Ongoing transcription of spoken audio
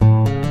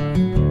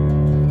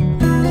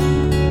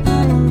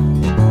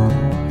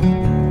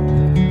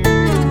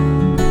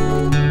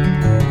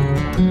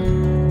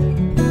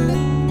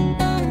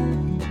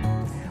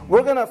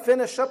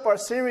finish up our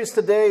series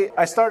today.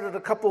 I started a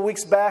couple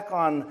weeks back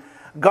on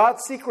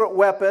God's secret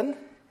weapon,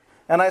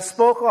 and I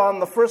spoke on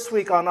the first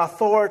week on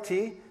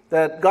authority,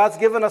 that God's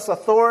given us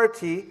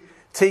authority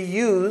to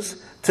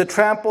use to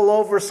trample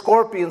over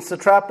scorpions, to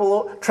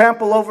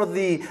trample over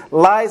the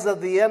lies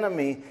of the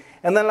enemy.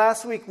 And then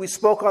last week I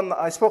spoke on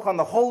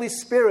the Holy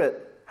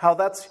Spirit, how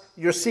that's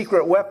your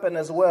secret weapon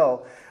as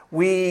well.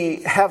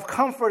 We have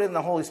comfort in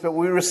the Holy Spirit.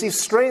 We receive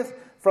strength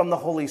from the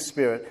Holy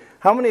Spirit.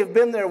 How many have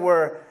been there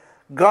where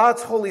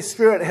God's Holy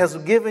Spirit has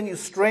given you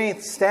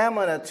strength,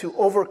 stamina to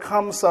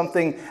overcome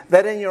something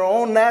that in your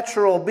own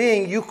natural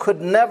being you could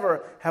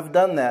never have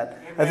done that?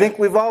 Amen. I think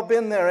we've all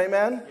been there,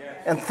 amen?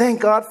 Yes. And thank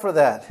God for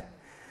that.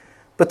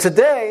 But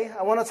today,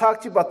 I want to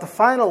talk to you about the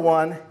final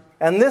one,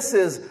 and this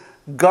is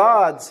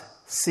God's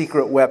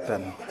secret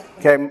weapon.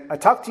 Okay, I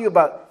talked to you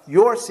about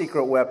your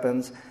secret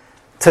weapons.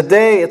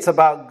 Today, it's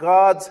about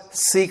God's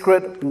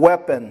secret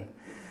weapon.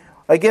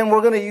 Again,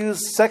 we're going to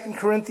use 2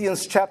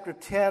 Corinthians chapter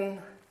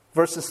 10,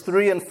 verses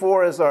 3 and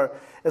 4 as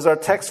our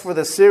text for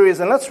this series.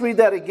 And let's read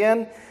that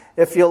again.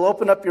 If you'll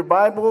open up your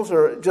Bibles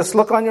or just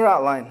look on your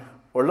outline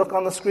or look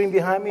on the screen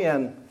behind me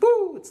and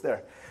boo, it's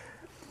there.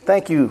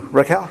 Thank you,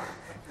 Raquel.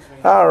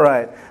 All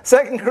right.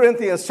 2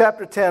 Corinthians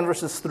chapter 10,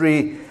 verses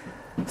 3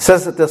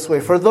 says it this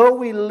way. For though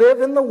we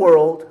live in the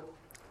world,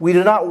 we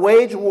do not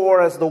wage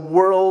war as the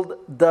world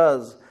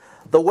does.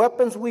 The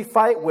weapons we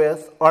fight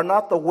with are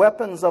not the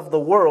weapons of the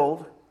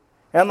world,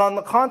 and on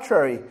the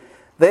contrary,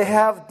 they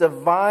have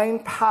divine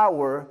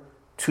power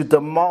to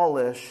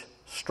demolish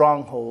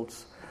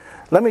strongholds.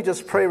 Let me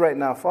just pray right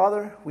now.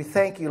 Father, we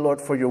thank you, Lord,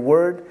 for your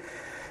word.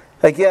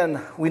 Again,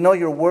 we know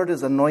your word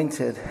is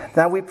anointed.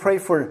 Now we pray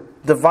for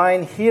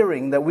divine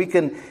hearing, that we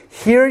can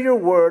hear your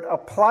word,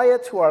 apply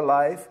it to our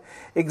life,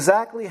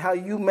 exactly how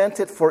you meant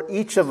it for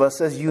each of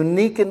us as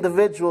unique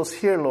individuals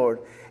here, Lord.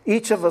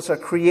 Each of us are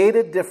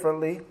created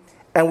differently,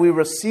 and we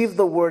receive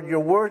the word. Your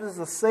word is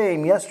the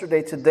same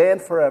yesterday, today,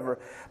 and forever.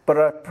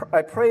 But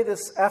I pray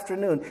this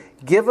afternoon,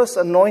 give us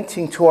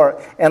anointing to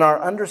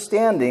our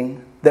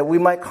understanding that we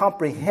might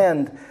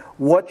comprehend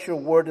what your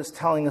word is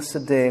telling us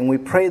today. And we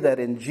pray that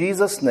in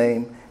Jesus'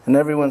 name. And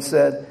everyone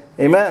said,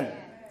 amen.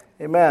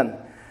 Amen.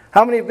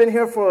 How many have been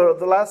here for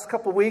the last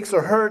couple of weeks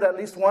or heard at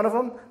least one of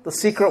them? The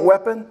secret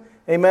weapon.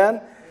 Amen.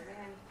 Amen.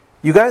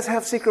 You guys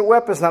have secret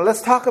weapons. Now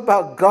let's talk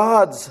about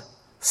God's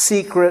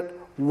secret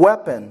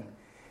weapon.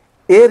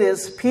 It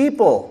is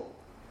people.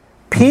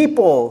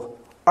 People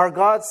are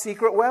God's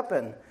secret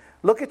weapon.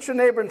 Look at your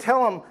neighbor and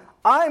tell him,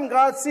 I'm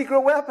God's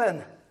secret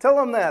weapon.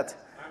 Tell him that.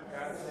 I'm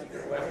God's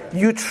secret weapon.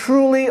 You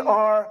truly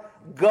are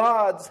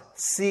God's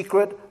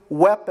secret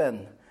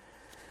weapon.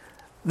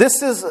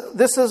 This is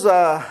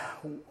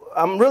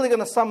I'm really going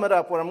to sum it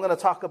up, what I'm going to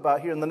talk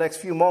about here in the next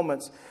few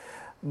moments.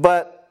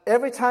 But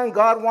every time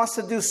God wants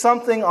to do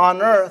something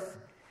on earth,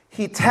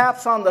 he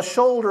taps on the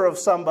shoulder of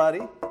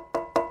somebody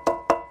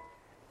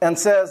and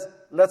says,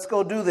 let's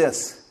go do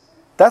this.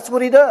 That's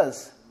what he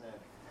does. Amen.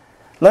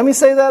 Let me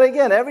say that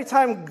again. Every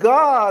time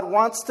God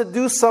wants to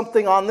do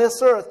something on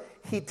this earth,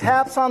 he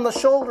taps on the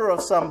shoulder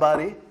of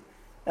somebody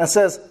and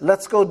says,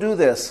 let's go do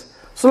this.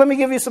 So let me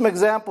give you some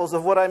examples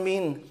of what I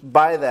mean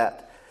by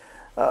that.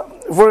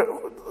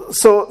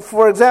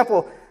 For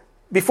example,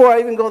 before I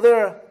even go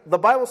there, the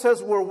Bible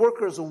says we're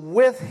workers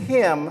with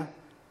him,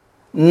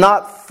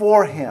 not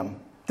for him.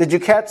 Did you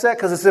catch that?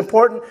 Because it's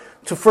important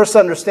to first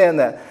understand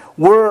that.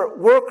 We're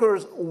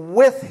workers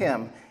with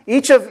him.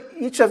 Each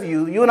of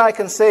you and I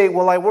can say,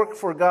 well, I work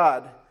for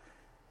God.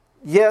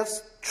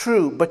 Yes,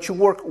 true, but you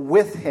work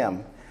with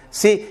him.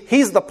 See,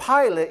 he's the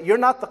pilot. You're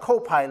not the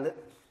co-pilot.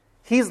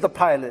 He's the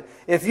pilot.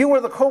 If you were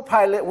the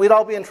co-pilot, we'd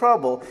all be in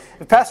trouble.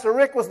 If Pastor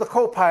Rick was the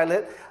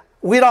co-pilot,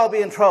 we'd all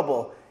be in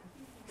trouble.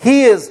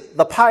 He is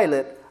the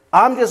pilot.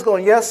 I'm just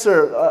going, yes,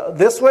 sir.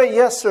 This way,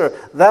 yes, sir.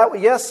 That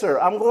way, yes, sir.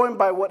 I'm going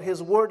by what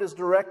his word is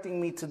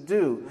directing me to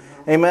do.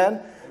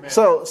 Amen? Amen.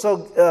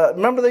 So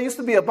remember there used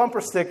to be a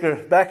bumper sticker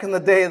back in the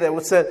day that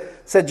would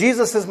said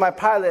Jesus is my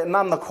pilot and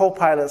I'm the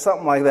co-pilot,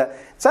 something like that.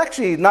 It's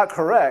actually not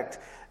correct.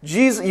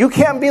 You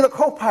can't be the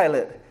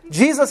co-pilot.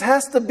 Jesus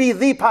has to be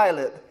the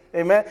pilot.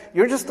 Amen?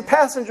 You're just the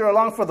passenger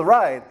along for the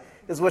ride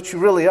is what you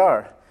really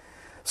are.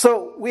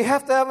 So we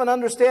have to have an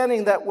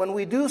understanding that when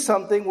we do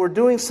something, we're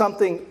doing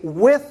something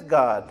with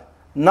God,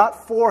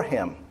 not for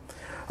him.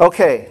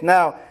 Okay,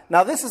 now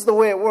this is the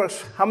way it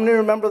works. How many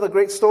remember the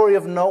great story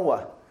of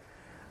Noah?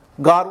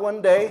 God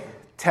one day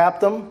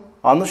tapped him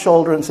on the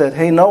shoulder and said,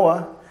 hey,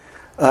 Noah,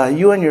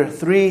 you and your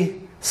 3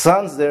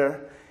 sons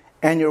there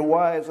and your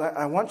wives,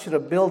 I want you to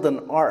build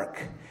an ark.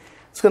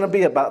 It's going to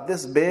be about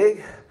this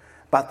big,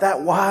 about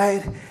that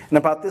wide, and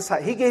about this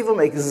high. He gave them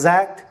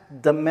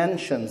exact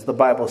dimensions, the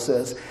Bible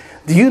says.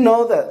 Do you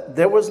know that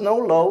there was no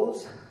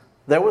Lowe's,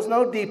 there was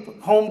no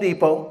Home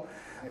Depot,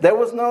 there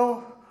was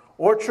no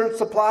Orchard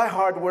Supply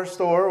hardware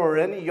store or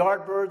any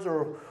Yardbirds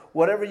or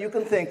whatever you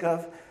can think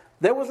of.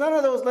 There was none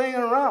of those laying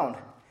around.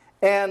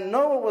 And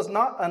Noah was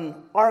not an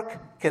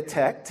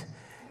architect,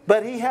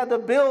 but he had to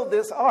build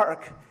this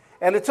ark.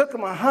 And it took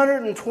him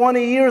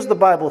 120 years, the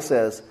Bible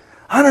says.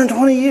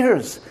 120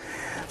 years.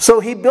 So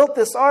he built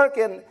this ark,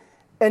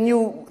 and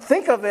you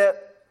think of it,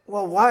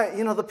 well, why?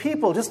 The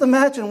people, just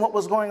imagine what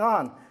was going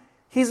on.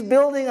 He's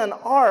building an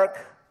ark,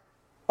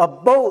 a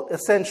boat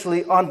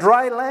essentially, on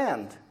dry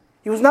land.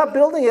 He was not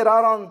building it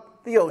out on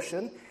the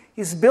ocean.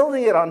 He's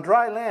building it on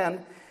dry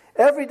land.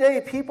 Every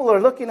day people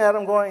are looking at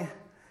him going,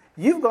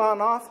 you've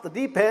gone off the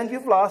deep end. You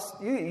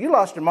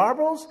lost your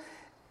marbles.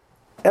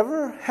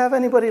 Ever have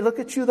anybody look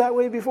at you that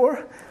way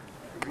before?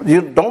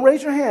 You don't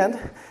raise your hand.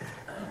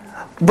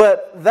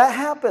 But that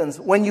happens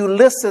when you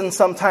listen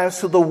sometimes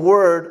to the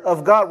word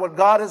of God, what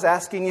God is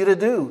asking you to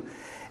do.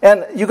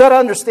 And you got to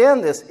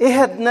understand this. It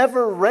had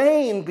never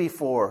rained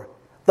before.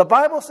 The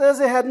Bible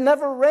says it had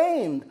never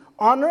rained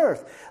on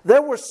earth.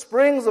 There were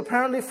springs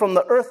apparently from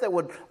the earth that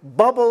would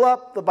bubble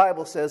up, the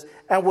Bible says,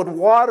 and would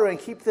water and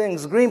keep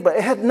things green. But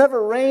it had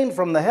never rained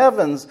from the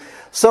heavens.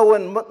 So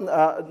when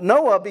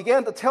Noah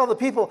began to tell the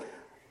people,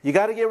 you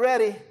got to get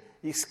ready.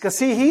 Because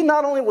see, he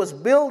not only was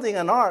building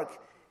an ark,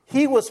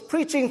 he was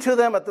preaching to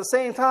them at the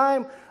same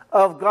time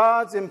of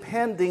God's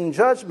impending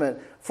judgment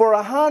for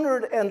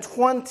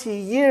 120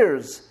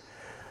 years.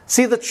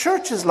 See, the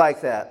church is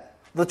like that.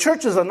 The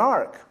church is an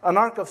ark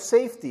of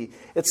safety.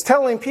 It's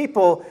telling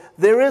people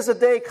there is a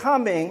day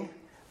coming,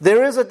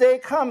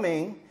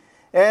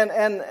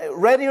 and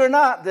ready or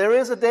not, there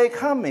is a day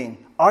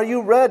coming. Are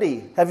you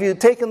ready? Have you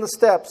taken the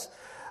steps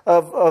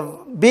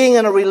of being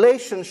in a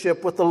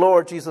relationship with the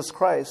Lord Jesus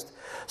Christ?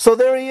 So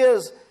there he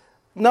is,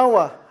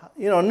 Noah,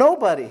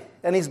 nobody,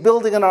 and he's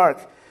building an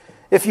ark.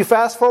 If you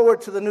fast forward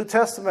to the New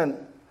Testament,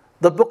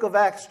 the book of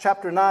Acts,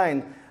 chapter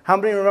 9, how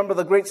many remember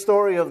the great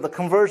story of the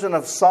conversion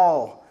of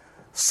Saul?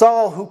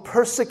 Saul, who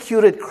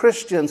persecuted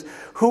Christians,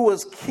 who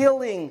was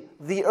killing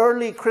the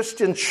early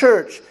Christian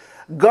church.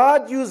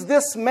 God used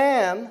this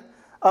man,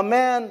 a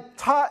man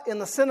taught in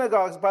the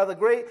synagogues by the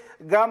great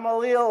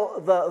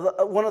Gamaliel,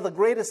 one of the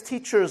greatest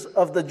teachers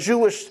of the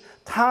Jewish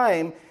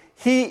time.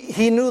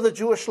 He knew the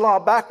Jewish law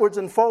backwards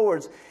and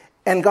forwards.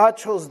 And God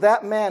chose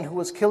that man who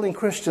was killing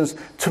Christians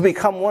to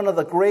become one of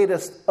the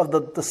greatest of the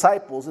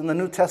disciples in the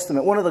New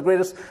Testament, one of the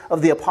greatest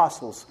of the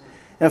apostles.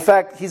 In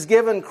fact, he's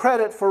given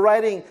credit for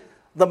writing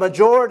the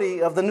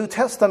majority of the New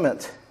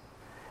Testament.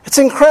 It's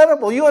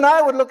incredible. You and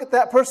I would look at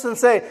that person and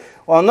say,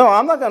 well, no,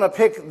 I'm not going to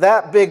pick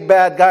that big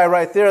bad guy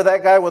right there,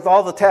 that guy with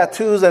all the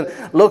tattoos and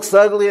looks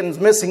ugly and is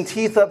missing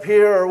teeth up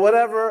here or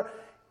whatever.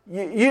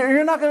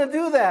 You're not going to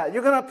do that.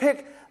 You're going to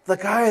pick the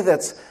guy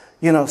that's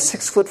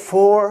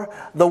 6'4",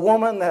 the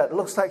woman that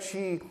looks like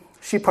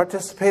she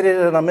participated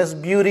in a Miss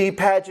Beauty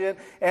pageant,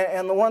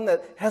 and the one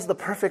that has the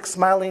perfect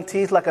smiling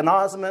teeth like an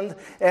Osmond,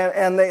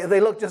 and they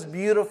look just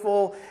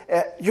beautiful.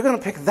 You're going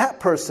to pick that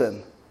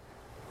person.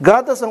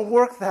 God doesn't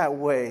work that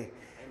way.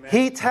 Amen.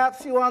 He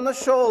taps you on the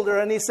shoulder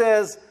and he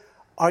says,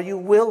 are you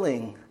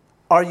willing?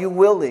 Are you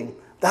willing?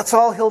 That's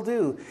all he'll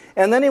do.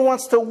 And then he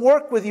wants to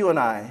work with you and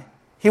I.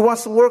 He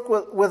wants to work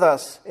with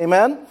us.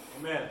 Amen?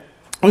 Amen.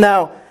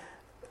 Now,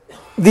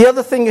 the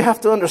other thing you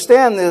have to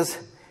understand is,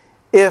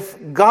 if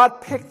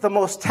God picked the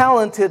most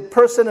talented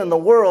person in the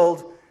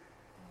world,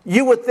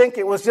 you would think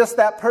it was just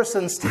that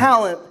person's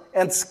talent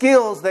and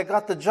skills that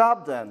got the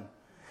job done.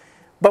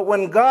 But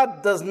when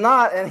God does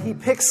not, and he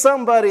picks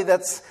somebody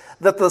that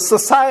the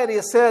society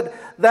has said,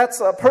 that's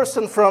a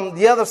person from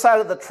the other side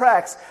of the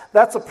tracks,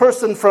 that's a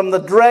person from the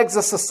dregs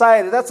of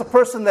society, that's a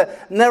person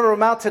that never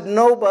amounted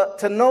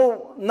to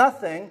know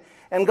nothing,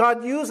 and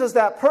God uses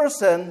that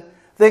person,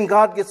 then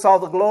God gets all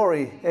the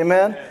glory.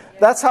 Amen?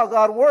 That's how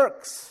God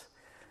works.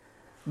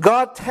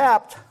 God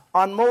tapped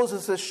on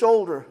Moses'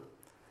 shoulder.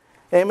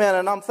 Amen.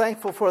 And I'm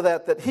thankful for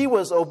that he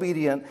was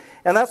obedient.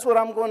 And that's what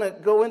I'm going to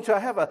go into. I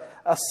have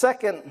a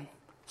second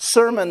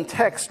sermon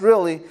text,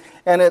 really.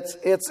 And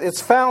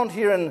it's found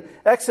here in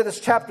Exodus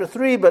chapter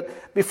 3.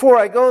 But before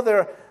I go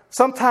there,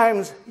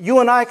 sometimes you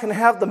and I can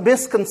have the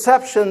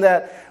misconception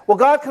that, well,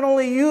 God can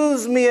only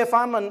use me if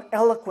I'm an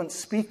eloquent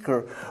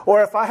speaker,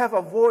 or if I have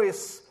a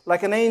voice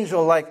like an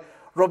angel, like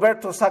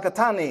Roberto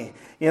Sacatani,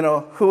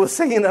 who was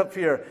singing up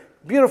here.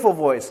 Beautiful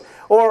voice.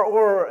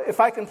 Or if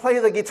I can play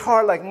the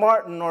guitar like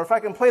Martin, or if I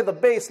can play the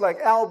bass like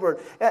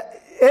Albert,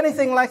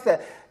 anything like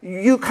that.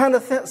 You kind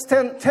of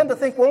tend to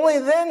think, well, only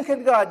then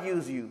can God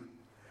use you.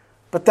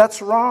 But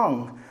that's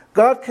wrong.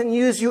 God can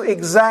use you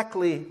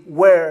exactly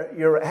where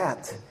you're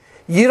at.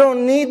 You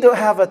don't need to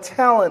have a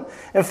talent.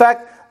 In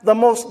fact,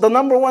 the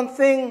number one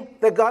thing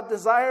that God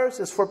desires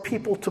is for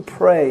people to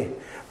pray.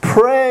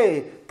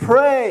 Pray,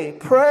 pray,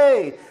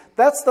 pray.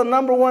 That's the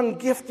number one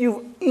gift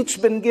you've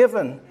each been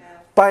given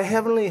by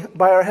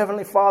our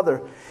Heavenly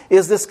Father,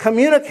 is this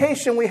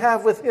communication we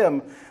have with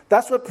Him.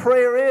 That's what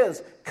prayer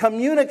is,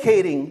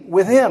 communicating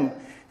with Him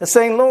and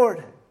saying,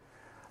 Lord,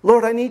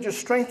 I need your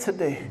strength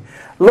today.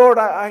 Lord,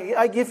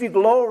 I give you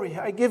glory.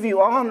 I give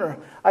you honor.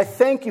 I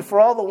thank you for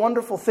all the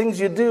wonderful things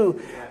you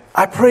do.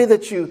 I pray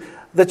that you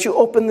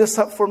open this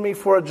up for me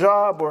for a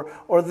job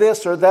or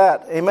this or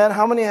that. Amen.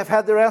 How many have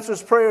had their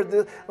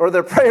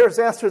their prayers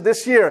answered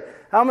this year?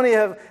 How many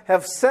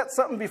have set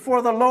something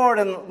before the Lord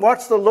and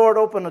watched the Lord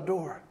open a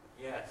door?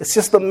 Yes. It's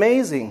just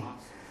amazing.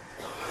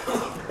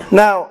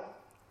 Now,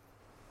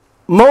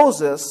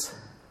 Moses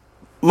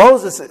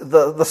Moses,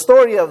 the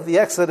story of the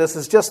Exodus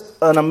is just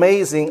an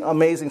amazing,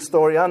 amazing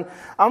story. I'm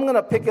going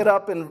to pick it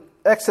up in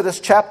Exodus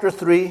chapter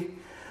 3,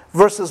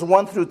 verses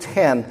 1 through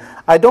 10.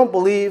 I don't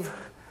believe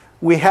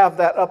we have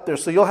that up there,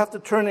 so you'll have to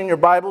turn in your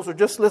Bibles or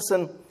just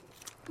listen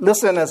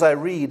as I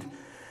read.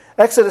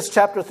 Exodus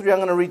chapter 3, I'm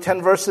going to read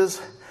 10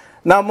 verses.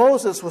 Now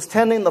Moses was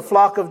tending the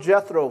flock of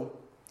Jethro,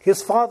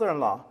 his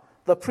father-in-law,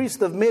 the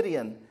priest of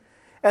Midian.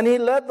 And he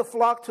led the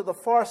flock to the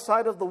far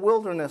side of the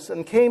wilderness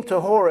and came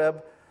to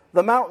Horeb,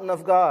 the mountain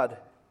of God.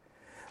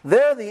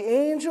 There the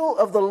angel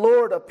of the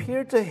Lord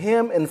appeared to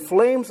him in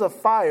flames of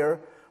fire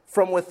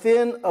from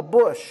within a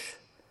bush.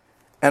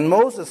 And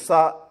Moses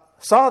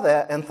saw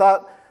that and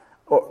thought,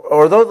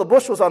 or though the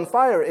bush was on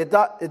fire, it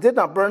did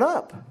not burn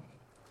up.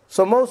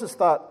 So Moses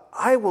thought,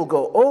 I will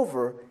go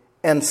over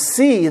and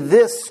see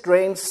this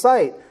strange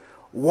sight,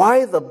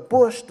 why the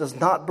bush does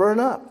not burn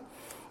up.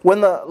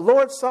 When the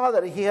Lord saw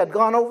that he had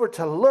gone over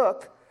to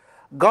look,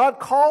 God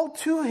called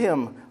to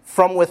him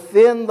from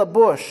within the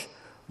bush,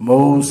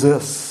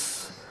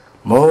 Moses,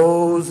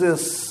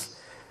 Moses.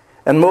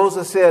 And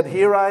Moses said,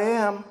 Here I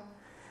am.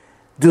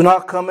 Do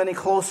not come any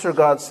closer,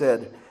 God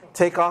said.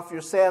 Take off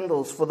your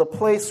sandals, for the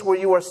place where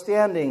you are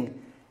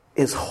standing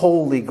is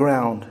holy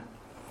ground.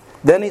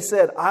 Then he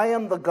said, I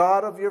am the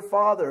God of your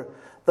father,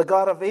 the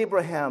God of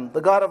Abraham,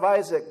 the God of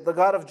Isaac, the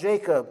God of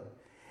Jacob.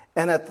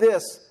 And at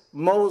this,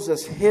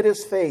 Moses hid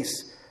his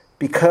face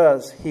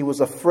because he was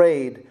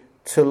afraid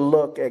to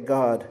look at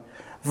God.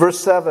 Verse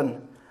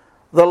 7,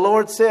 the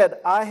Lord said,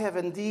 I have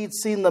indeed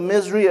seen the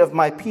misery of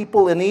my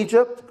people in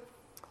Egypt.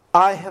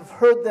 I have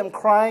heard them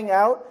crying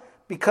out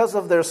because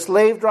of their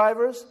slave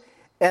drivers,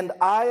 and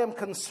I am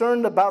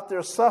concerned about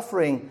their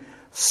suffering.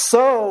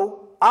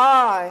 So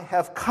I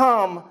have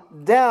come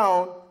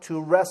down to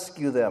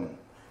rescue them.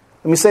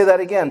 Let me say that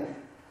again.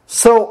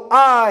 So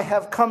I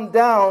have come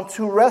down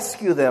to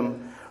rescue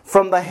them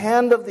from the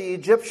hand of the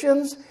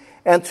Egyptians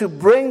and to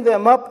bring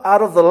them up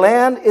out of the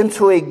land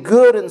into a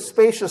good and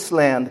spacious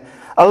land,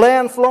 a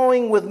land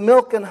flowing with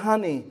milk and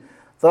honey,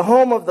 the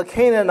home of the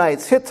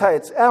Canaanites,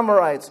 Hittites,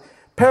 Amorites,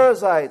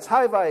 Perizzites,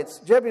 Hivites,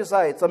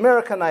 Jebusites,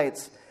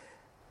 Amalekites.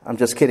 I'm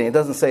just kidding, it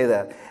doesn't say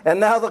that.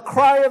 And now the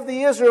cry of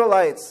the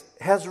Israelites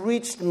has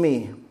reached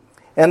me,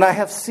 and I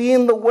have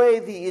seen the way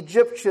the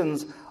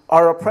Egyptians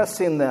are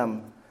oppressing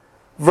them.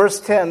 Verse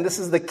 10, this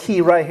is the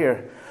key right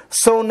here.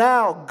 So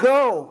now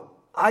go,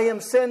 I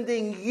am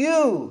sending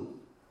you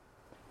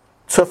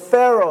to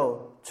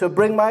Pharaoh to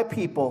bring my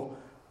people,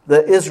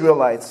 the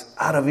Israelites,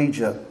 out of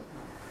Egypt.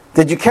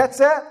 Did you catch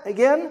that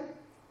again?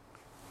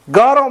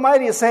 God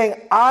Almighty is saying,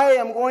 I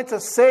am going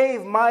to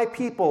save my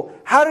people.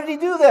 How did he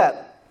do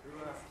that?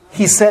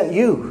 He sent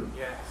you.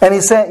 And he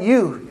sent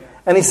you.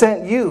 And he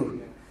sent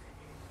you.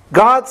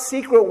 God's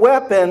secret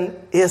weapon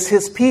is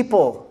his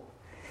people.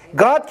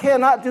 God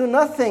cannot do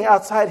nothing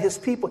outside his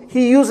people.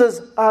 He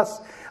uses us.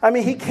 I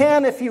mean, he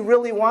can if he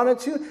really wanted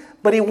to,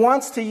 but he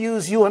wants to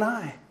use you and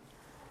I.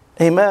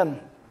 Amen.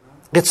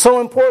 It's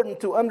so important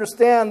to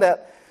understand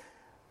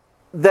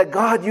that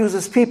God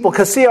uses people.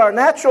 Because see, our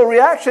natural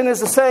reaction is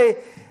to say,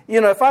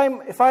 you know,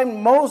 if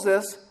I'm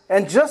Moses,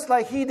 and just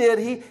like he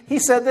did, he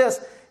said this.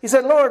 He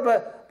said, Lord,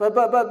 but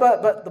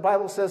the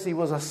Bible says he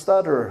was a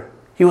stutterer.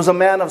 He was a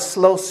man of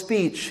slow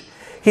speech.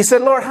 He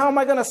said, Lord, how am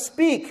I going to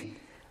speak?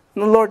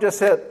 And the Lord just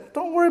said,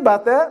 don't worry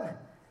about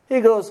that.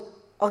 He goes,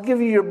 I'll give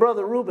you your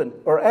brother Reuben,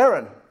 or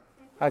Aaron.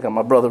 I got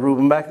my brother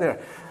Reuben back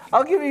there.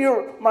 I'll give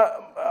you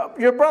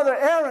your brother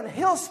Aaron.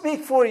 He'll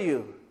speak for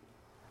you.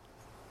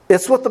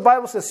 It's what the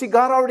Bible says. See,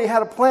 God already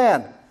had a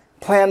plan.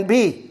 Plan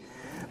B.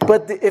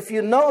 But if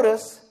you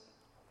notice,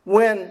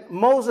 when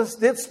Moses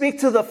did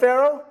speak to the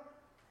Pharaoh,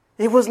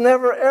 it was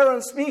never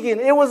Aaron speaking.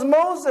 It was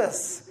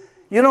Moses.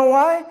 You know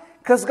why?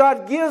 Because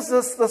God gives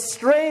us the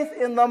strength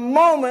in the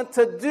moment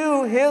to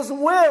do his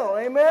will.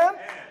 Amen?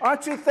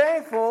 Aren't you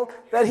thankful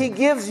that he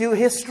gives you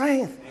his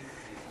strength?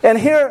 And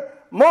here,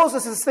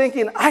 Moses is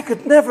thinking, I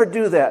could never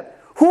do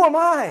that. Who am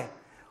I?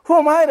 Who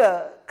am I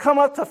to come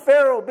up to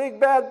Pharaoh,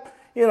 big bad,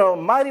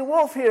 mighty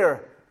wolf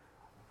here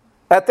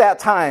at that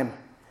time?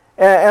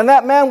 And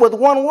that man with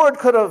one word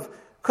could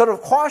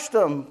have quashed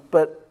him,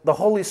 but the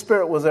Holy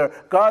Spirit was there.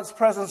 God's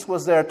presence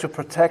was there to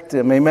protect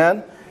him.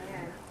 Amen?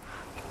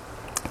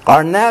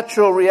 Our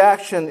natural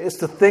reaction is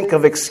to think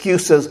of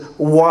excuses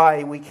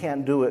why we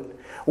can't do it.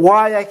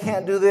 Why I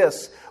can't do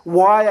this.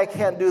 Why I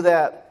can't do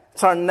that.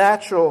 It's our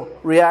natural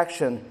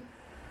reaction.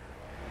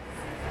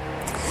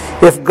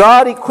 If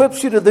God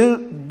equips you to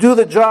do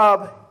the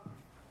job,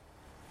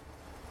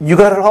 you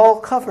got it all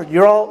covered.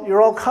 You're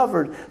all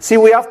covered. See,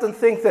 we often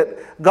think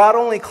that God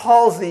only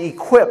calls the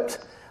equipped.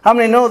 How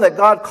many know that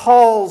God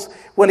calls,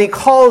 when he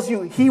calls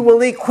you, he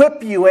will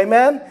equip you?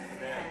 Amen?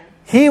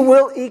 He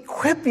will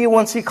equip you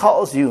once he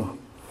calls you.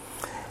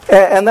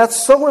 And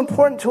that's so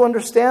important to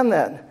understand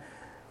that.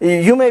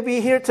 You may be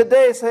here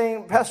today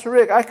saying, Pastor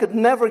Rick, I could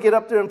never get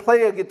up there and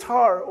play a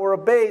guitar or a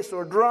bass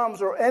or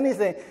drums or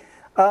anything.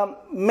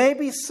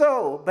 Maybe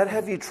so, but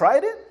have you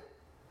tried it?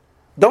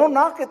 Don't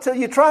knock it till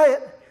you try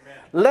it.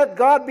 Let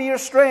God be your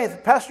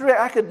strength. Pastor Rick,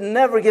 I could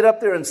never get up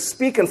there and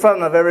speak in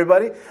front of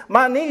everybody.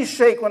 My knees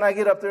shake when I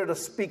get up there to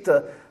speak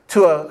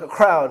to a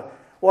crowd.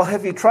 Well,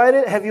 have you tried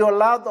it? Have you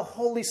allowed the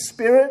Holy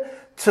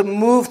Spirit to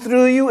move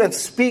through you and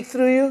speak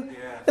through you?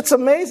 Yeah. It's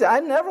amazing. I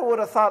never would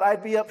have thought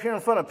I'd be up here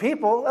in front of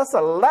people. That's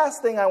the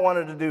last thing I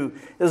wanted to do,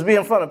 is be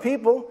in front of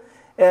people,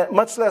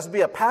 much less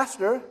be a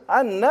pastor.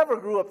 I never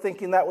grew up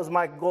thinking that was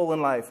my goal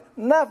in life.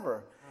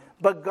 Never.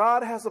 But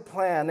God has a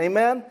plan.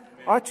 Amen?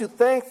 Aren't you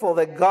thankful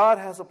that God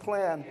has a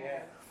plan?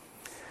 Yeah.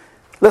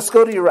 Let's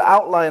go to your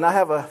outline. I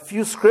have a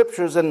few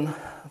scriptures, and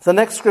the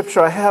next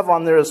scripture I have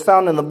on there is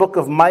found in the book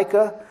of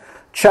Micah,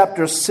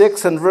 chapter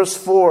 6 and verse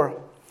 4.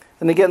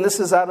 And again, this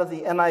is out of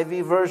the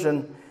NIV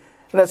version.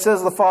 And it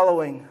says the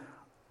following: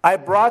 I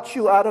brought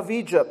you out of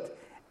Egypt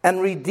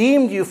and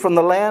redeemed you from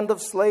the land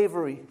of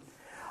slavery.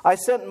 I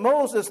sent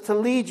Moses to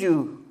lead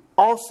you,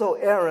 also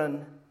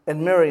Aaron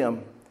and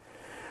Miriam.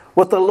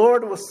 What the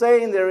Lord was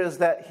saying there is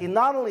that He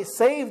not only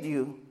saved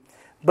you,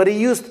 but He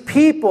used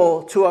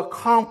people to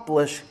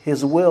accomplish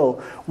His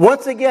will.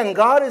 Once again,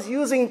 God is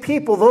using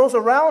people, those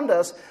around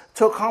us,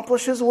 to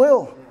accomplish His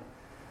will.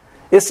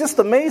 It's just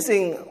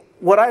amazing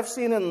what I've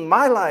seen in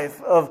my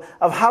life of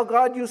how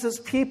God uses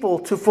people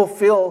to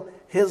fulfill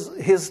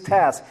His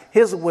task,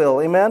 His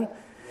will. Amen?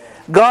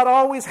 God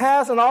always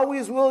has and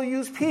always will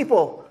use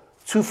people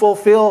to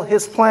fulfill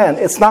His plan.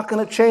 It's not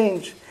going to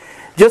change.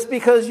 Just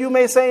because you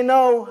may say,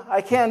 no,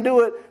 I can't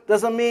do it,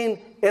 doesn't mean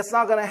it's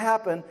not going to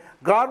happen.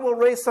 God will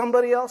raise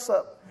somebody else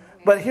up.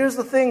 But here's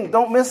the thing,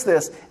 don't miss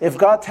this. If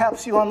God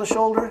taps you on the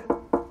shoulder,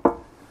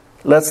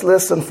 let's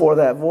listen for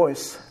that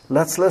voice.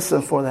 Let's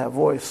listen for that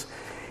voice.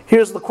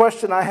 Here's the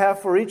question I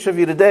have for each of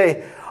you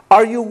today.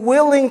 Are you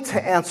willing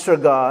to answer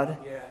God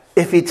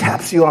if He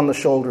taps you on the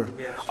shoulder?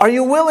 Yes. Are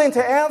you willing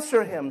to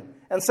answer Him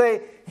and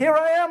say, here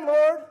I am,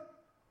 Lord.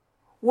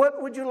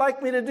 What would you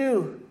like me to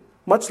do?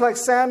 Much like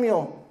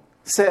Samuel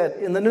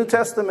said in the New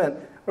Testament,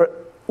 or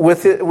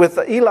with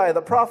Eli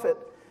the prophet.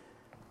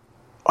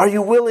 Are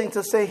you willing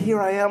to say, here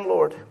I am,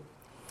 Lord?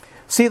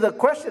 See, the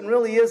question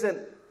really isn't,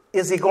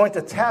 is He going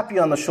to tap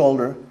you on the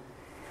shoulder?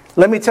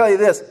 Let me tell you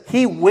this,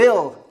 He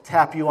will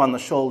tap you on the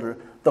shoulder.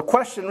 The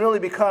question really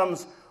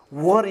becomes,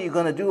 what are you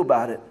going to do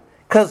about it?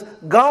 Because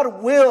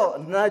God will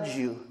nudge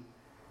you.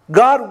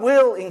 God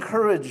will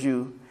encourage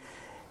you.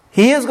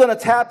 He is going to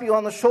tap you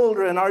on the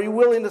shoulder, and are you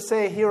willing to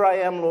say, here I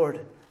am,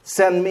 Lord,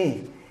 send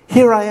me.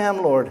 Here I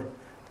am, Lord.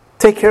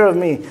 Take care of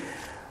me.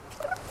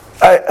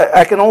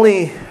 I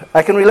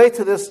can relate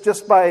to this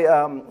just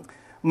by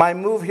my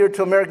move here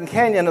to American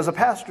Canyon as a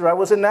pastor. I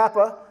was in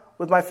Napa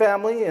with my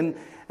family, in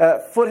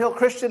Foothill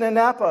Christian in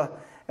Napa,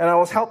 and I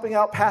was helping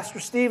out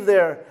Pastor Steve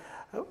there,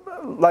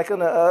 like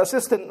an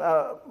assistant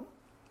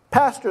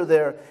pastor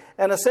there.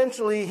 And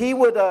essentially, he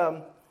would.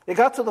 It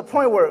got to the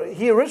point where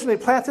he originally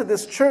planted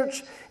this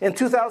church in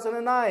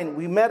 2009.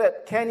 We met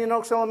at Canyon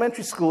Oaks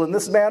Elementary School, and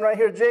this man right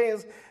here,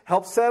 James,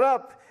 helped set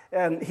up.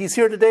 And he's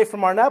here today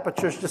from our Napa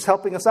church, just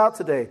helping us out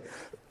today.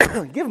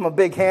 Give him a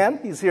big hand.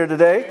 He's here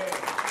today.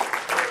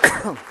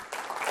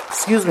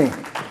 Excuse me.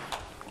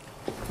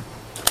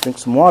 Drink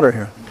some water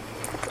here.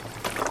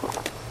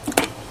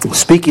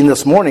 Speaking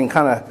this morning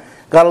kind of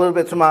got a little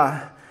bit to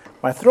my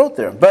throat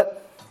there.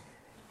 But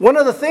one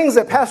of the things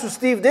that Pastor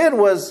Steve did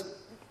was,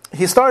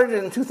 he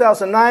started in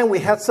 2009. We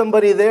had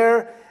somebody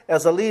there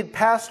as a lead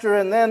pastor,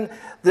 and then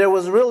there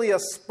was really a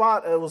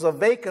spot. It was a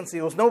vacancy.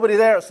 There was nobody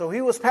there. So he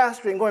was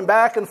pastoring, going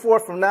back and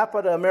forth from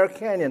Napa to American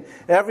Canyon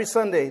every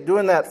Sunday,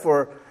 doing that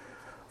for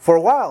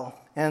a while.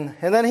 And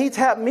then he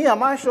tapped me on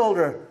my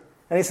shoulder,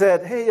 and he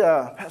said, hey,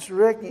 Pastor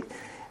Rick,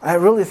 I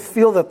really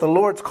feel that the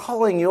Lord's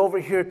calling you over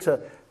here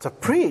to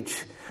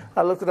preach.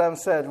 I looked at him and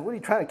said, what, are you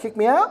trying to kick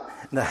me out?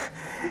 No.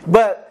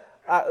 But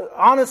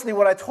honestly,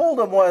 what I told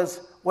him was,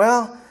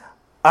 well,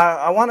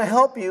 I want to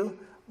help you,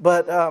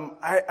 but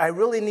I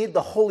really need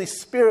the Holy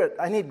Spirit.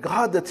 I need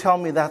God to tell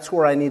me that's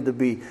where I need to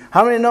be.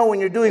 How many know when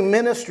you're doing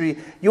ministry,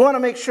 you want to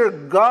make sure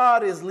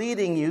God is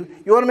leading you.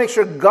 You want to make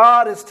sure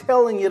God is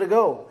telling you to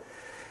go.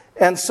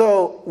 And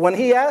so when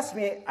he asked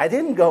me, I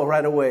didn't go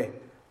right away.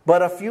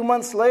 But a few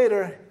months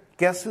later,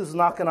 guess who's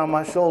knocking on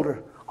my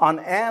shoulder? On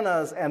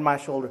Anna's and my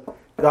shoulder.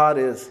 God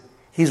is.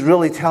 He's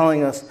really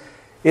telling us,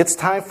 it's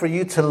time for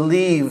you to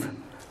leave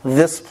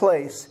this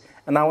place.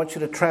 And I want you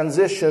to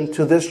transition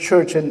to this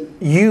church,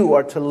 and you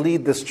are to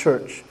lead this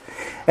church.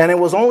 And it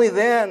was only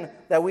then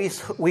that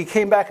we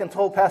came back and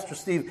told Pastor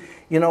Steve,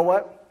 you know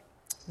what?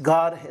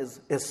 God has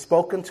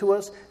spoken to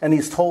us, and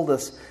He's told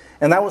us.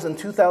 And that was in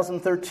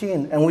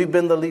 2013, and we've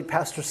been the lead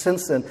pastor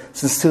since then,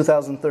 since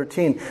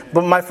 2013.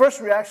 But my first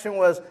reaction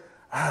was,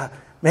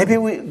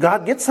 maybe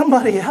God, get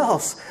somebody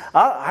else.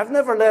 I've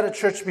never led a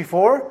church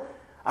before.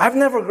 I've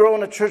never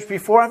grown a church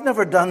before. I've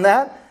never done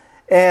that.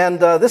 And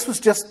this was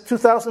just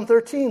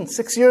 2013,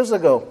 6 years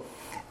ago.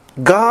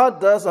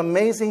 God does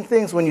amazing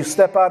things when you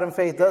step out in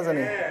faith, doesn't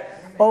He?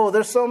 Oh,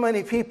 there's so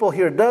many people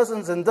here,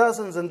 dozens and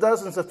dozens and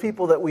dozens of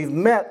people that we've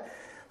met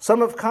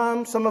Some have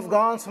come, some have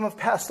gone, some have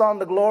passed on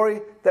to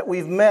glory that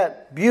we've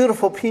met.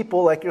 Beautiful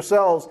people like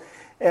yourselves.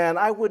 And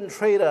I wouldn't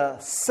trade a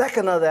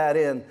second of that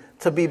in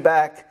to be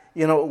back,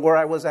 where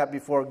I was at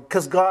before.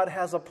 Because God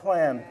has a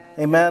plan.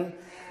 Amen?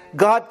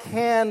 God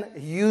can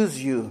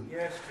use you.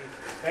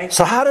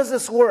 So how does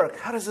this work?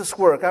 How does this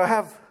work? I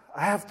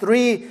have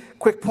 3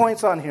 quick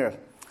points on here.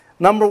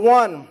 Number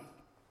 1,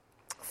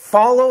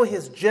 follow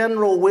His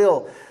general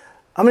will.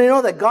 I mean, you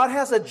know that God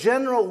has a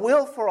general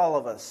will for all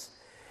of us.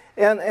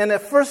 And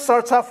it first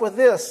starts off with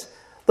this.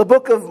 The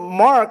book of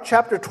Mark,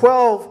 chapter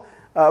 12,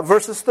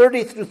 verses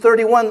 30 through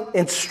 31,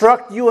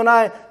 instruct you and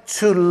I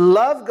to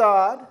love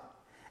God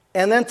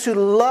and then to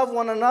love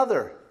one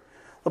another.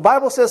 The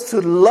Bible says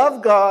to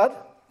love God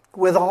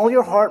with all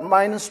your heart,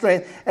 mind, and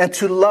strength, and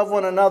to love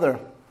one another.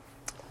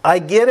 I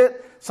get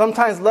it.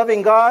 Sometimes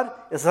loving God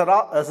is a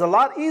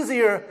lot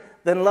easier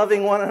than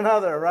loving one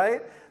another,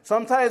 right?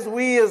 Sometimes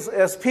we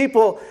as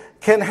people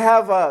can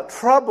have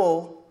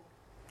trouble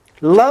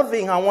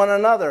loving on one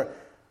another.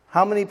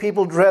 How many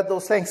people dread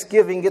those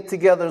Thanksgiving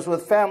get-togethers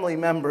with family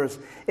members,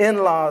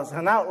 in-laws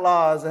and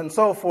outlaws and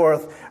so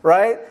forth,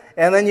 right?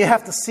 And then you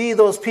have to see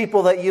those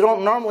people that you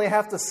don't normally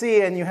have to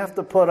see, and you have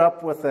to put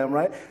up with them,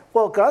 right?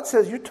 Well, God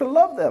says you're to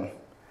love them.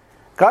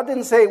 God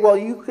didn't say, well,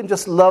 you can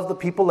just love the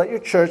people at your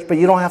church, but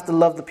you don't have to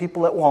love the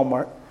people at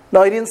Walmart.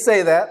 No, He didn't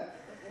say that.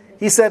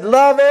 He said,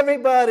 love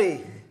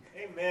everybody.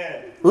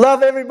 Amen.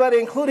 Love everybody,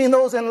 including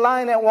those in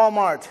line at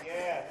Walmart.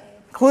 Yeah.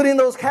 Including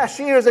those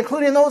cashiers,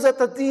 including those at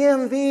the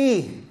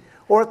DMV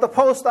or at the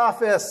post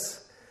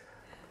office.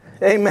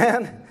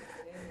 Amen.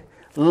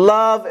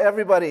 Love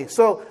everybody.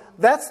 So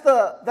that's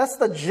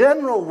the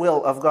general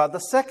will of God. The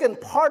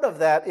second part of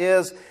that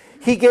is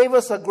He gave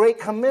us a great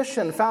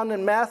commission found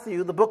in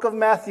Matthew, the book of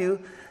Matthew,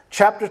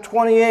 chapter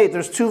 28.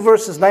 There's 2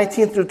 verses,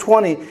 19 through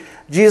 20.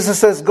 Jesus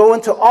says, go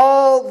into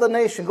all the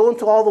nation, go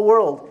into all the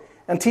world,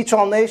 and teach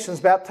all nations,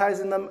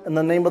 baptizing them in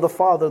the name of the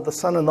Father, the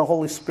Son, and the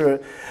Holy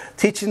Spirit,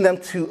 teaching them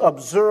to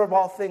observe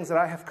all things that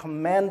I have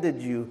commanded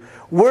you.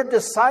 We're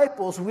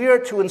disciples. We are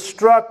to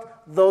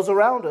instruct those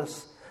around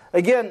us.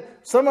 Again,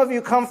 some of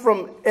you come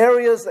from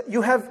areas that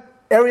you have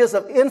areas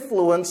of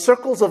influence,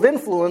 circles of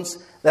influence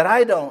that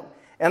I don't.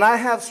 And I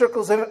have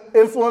circles of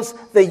influence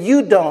that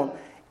you don't.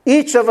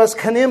 Each of us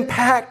can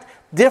impact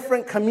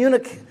different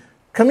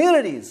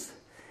communities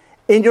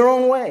in your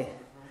own way.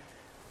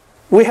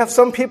 We have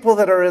some people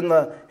that are in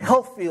the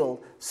health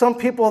field, some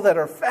people that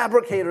are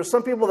fabricators,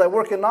 some people that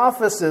work in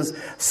offices,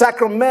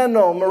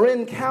 Sacramento,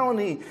 Marin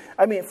County,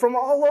 from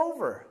all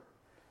over.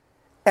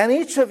 And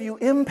each of you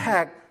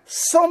impact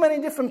so many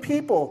different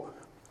people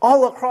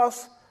all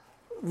across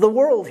the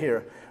world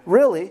here,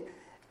 really.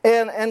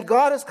 And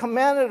God has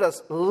commanded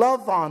us,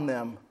 love on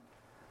them.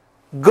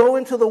 Go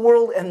into the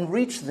world and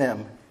reach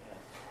them.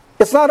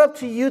 It's not up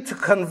to you to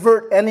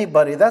convert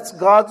anybody. That's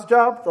God's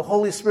job, the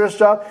Holy Spirit's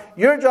job.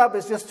 Your job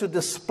is just to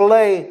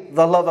display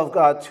the love of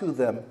God to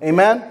them.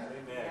 Amen?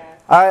 Amen.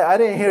 I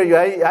didn't hear you.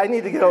 I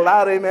need to get a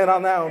loud amen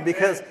on that one,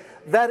 because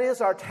that is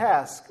our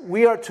task.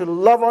 We are to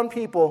love on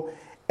people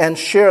and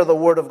share the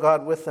Word of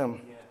God with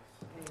them.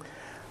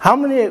 How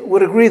many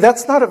would agree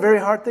that's not a very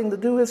hard thing to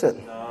do, is it?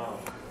 No.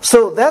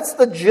 So that's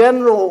the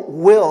general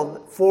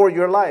will for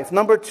your life.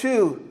 Number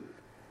 2,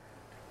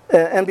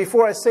 and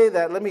before I say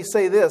that, let me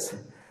say this.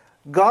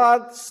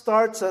 God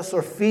starts us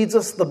or feeds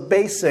us the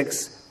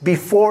basics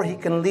before He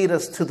can lead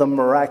us to the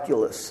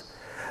miraculous.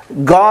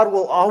 God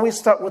will always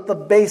start with the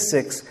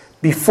basics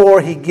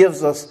before He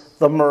gives us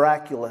the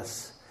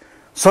miraculous.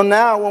 So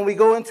now when we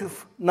go into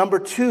number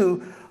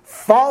 2,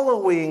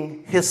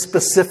 following His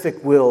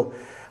specific will.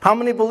 How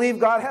many believe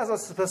God has a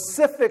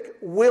specific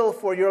will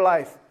for your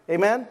life?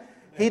 Amen?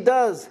 He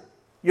does.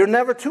 You're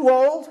never too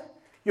old.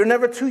 You're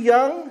never too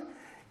young.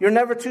 You're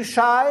never too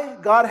shy.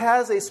 God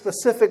has a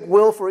specific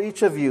will for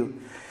each of you.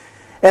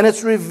 And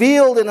it's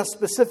revealed in a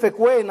specific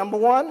way. Number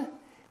 1,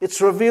 it's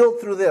revealed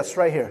through this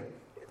right here.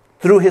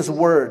 Through His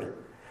Word.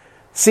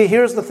 See,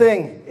 here's the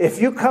thing.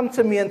 If you come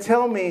to me and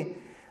tell me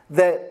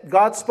that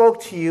God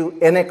spoke to you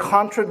and it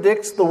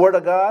contradicts the Word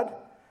of God,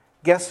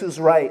 guess who's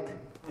right?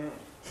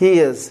 He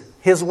is.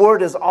 His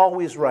Word is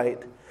always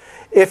right.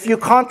 If you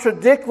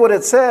contradict what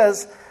it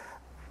says,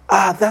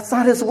 that's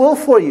not His will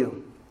for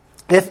you.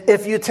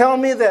 If you tell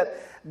me that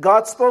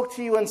God spoke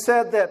to you and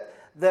said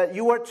that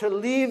you are to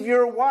leave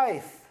your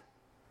wife,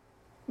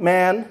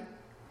 man,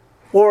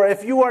 or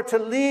if you are to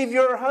leave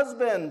your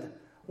husband,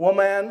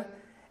 woman,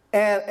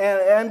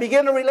 and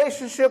begin a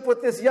relationship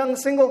with this young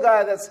single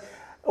guy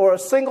or a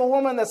single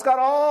woman that's got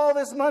all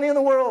this money in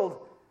the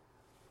world,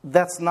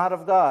 that's not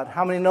of God.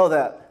 How many know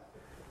that?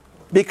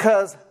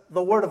 Because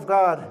the Word of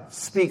God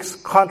speaks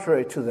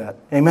contrary to that.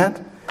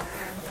 Amen?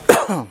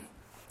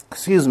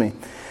 Excuse me.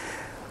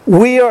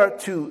 We are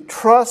to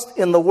trust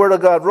in the Word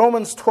of God.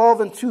 Romans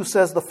 12:2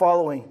 says the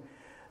following.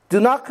 Do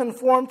not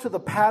conform to the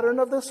pattern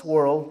of this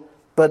world,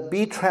 but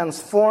be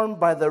transformed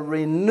by the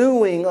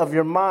renewing of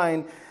your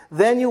mind.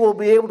 Then you will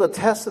be able to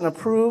test and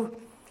approve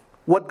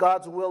what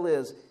God's will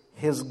is.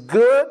 His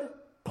good,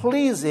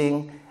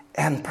 pleasing,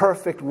 and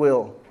perfect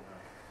will.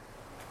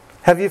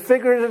 Have you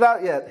figured it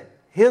out yet?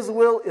 His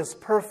will is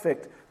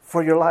perfect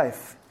for your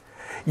life.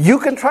 You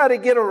can try to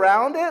get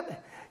around it.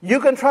 You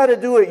can try to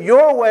do it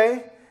your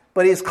way,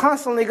 but He's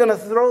constantly going to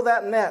throw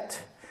that net.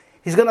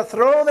 He's going to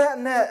throw that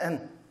net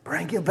and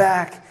bring you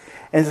back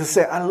and just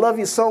say, I love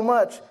you so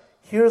much.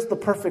 Here's the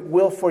perfect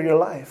will for your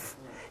life.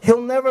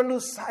 He'll never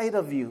lose sight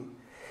of you.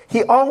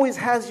 He always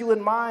has you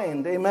in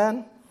mind.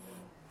 Amen?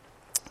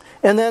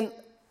 And then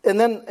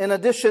in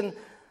addition,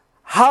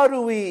 how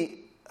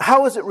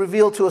is it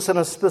revealed to us in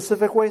a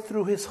specific way?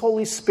 Through His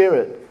Holy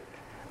Spirit.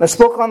 And I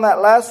spoke on that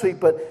last week,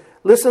 but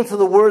listen to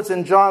the words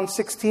in John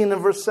 16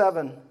 and verse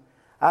 7.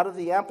 Out of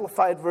the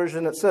Amplified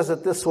Version, it says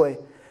it this way.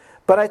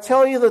 But I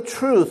tell you the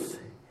truth,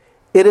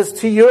 it is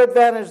to your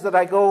advantage that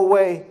I go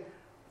away.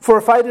 For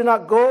if I do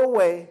not go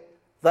away,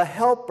 the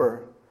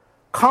Helper,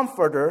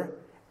 Comforter,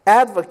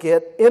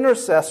 Advocate,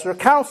 Intercessor,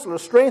 Counselor,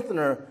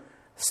 Strengthener,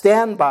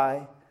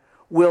 Standby,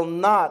 will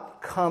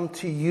not come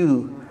to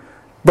you.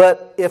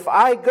 But if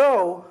I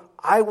go,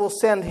 I will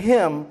send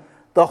Him,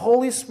 the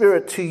Holy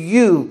Spirit, to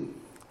you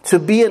to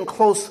be in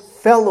close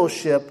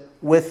fellowship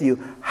with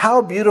you.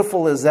 How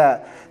beautiful is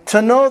that?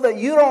 To know that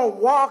you don't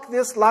walk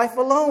this life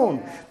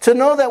alone. To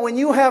know that when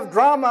you have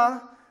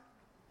drama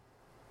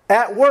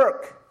at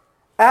work,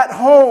 at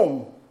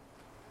home,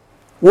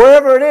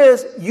 wherever it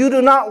is, you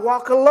do not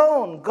walk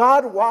alone.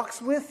 God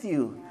walks with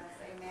you.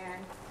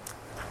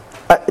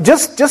 Amen.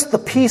 Just the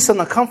peace and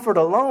the comfort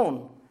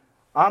alone.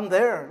 I'm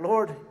there.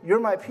 Lord, you're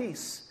my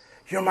peace.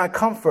 You're my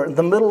comfort in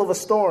the middle of a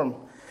storm.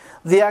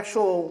 The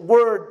actual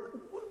word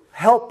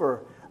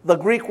helper, the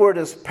Greek word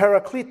is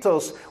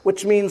parakletos,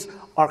 which means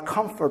our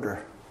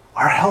comforter,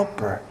 our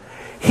helper.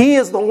 He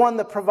is the one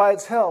that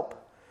provides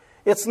help.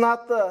 It's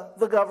not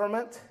the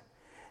government.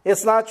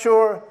 It's not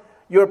your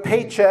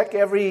paycheck,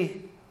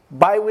 every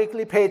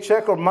bi-weekly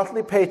paycheck or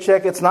monthly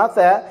paycheck. It's not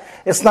that.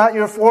 It's not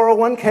your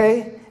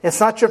 401k.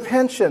 It's not your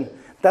pension.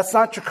 That's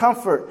not your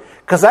comfort.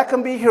 Because that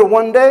can be here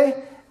one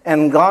day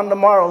and gone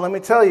tomorrow. Let me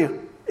tell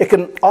you, it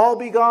can all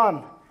be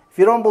gone. If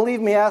you don't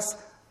believe me, ask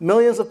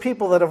millions of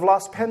people that have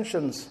lost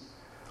pensions,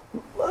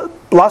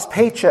 lost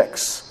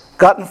paychecks,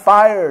 gotten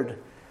fired,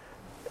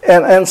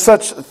 and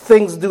such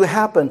things do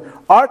happen.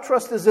 Our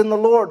trust is in the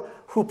Lord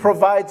who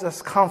provides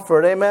us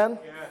comfort. Amen?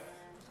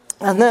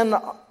 Yeah. And then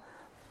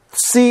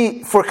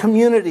C, for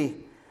community.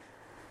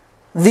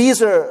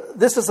 This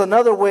is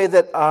another way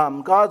that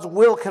God's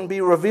will can be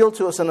revealed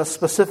to us in a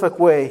specific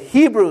way.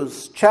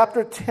 Hebrews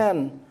chapter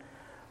 10,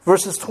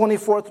 verses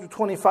 24 through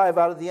 25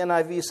 out of the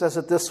NIV says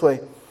it this way.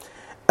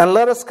 And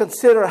let us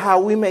consider how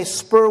we may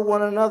spur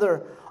one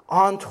another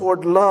on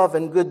toward love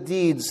and good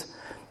deeds,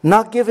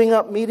 not giving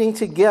up meeting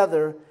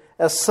together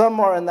as some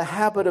are in the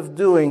habit of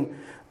doing,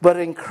 but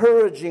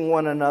encouraging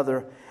one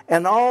another,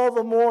 and all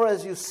the more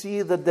as you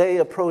see the day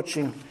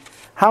approaching.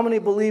 How many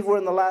believe we're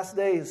in the last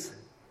days?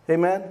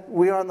 Amen?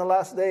 We are in the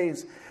last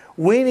days.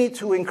 We need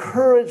to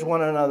encourage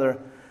one another.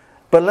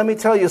 But let me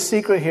tell you a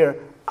secret here.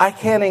 I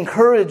can't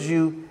encourage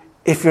you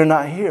if you're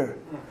not here.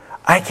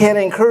 I can't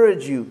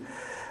encourage you.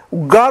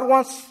 God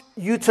wants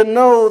you to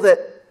know that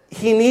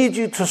He needs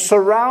you to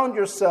surround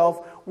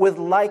yourself with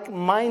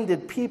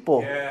like-minded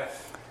people. Yes.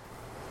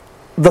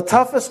 The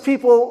toughest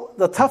people,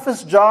 the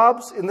toughest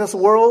jobs in this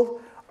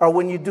world are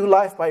when you do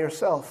life by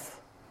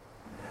yourself.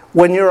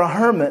 When you're a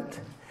hermit.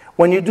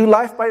 When you do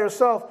life by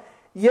yourself.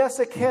 Yes,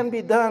 it can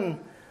be done.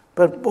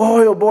 But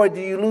boy, oh boy, do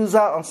you lose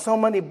out on so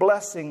many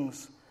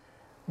blessings.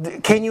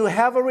 Can you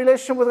have a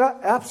relationship with God?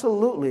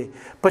 Absolutely.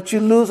 But you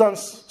lose on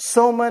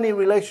so many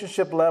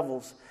relationship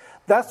levels.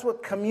 That's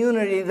what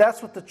community,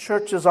 that's what the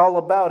church is all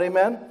about.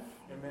 Amen?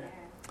 Amen.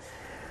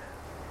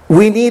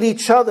 We need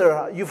each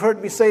other. You've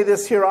heard me say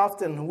this here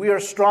often. We are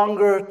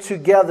stronger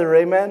together.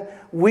 Amen?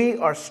 We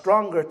are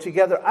stronger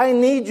together. I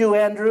need you,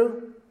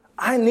 Andrew.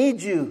 I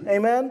need you.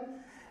 Amen?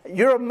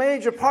 You're a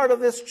major part of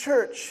this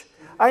church.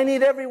 I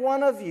need every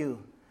one of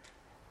you.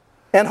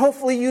 And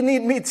hopefully you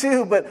need me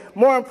too. But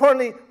more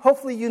importantly,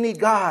 hopefully you need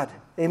God.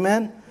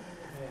 Amen?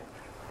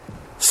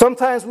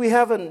 Sometimes we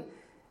haven't.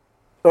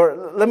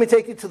 Or let me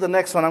take you to the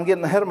next one. I'm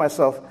getting ahead of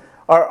myself.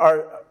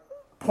 Our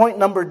point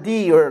number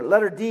D, or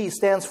letter D,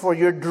 stands for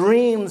your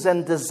dreams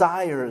and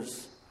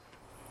desires.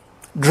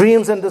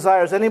 Dreams and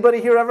desires. Anybody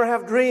here ever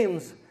have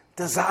dreams?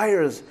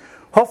 Desires.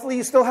 Hopefully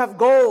you still have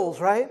goals,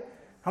 right?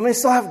 How many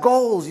still have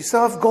goals? You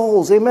still have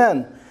goals.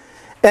 Amen.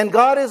 And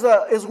God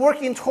is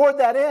working toward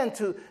that end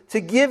to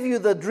give you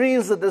the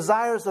dreams, the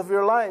desires of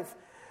your life.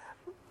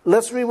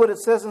 Let's read what it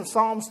says in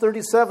Psalms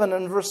 37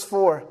 and verse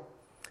 4.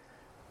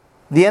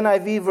 The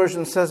NIV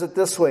version says it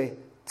this way.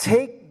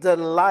 Take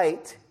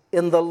delight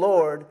in the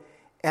Lord,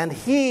 and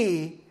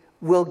He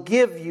will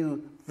give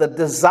you the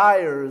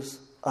desires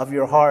of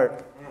your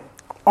heart.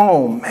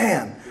 Oh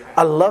man,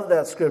 I love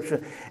that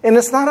scripture. And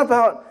it's not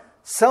about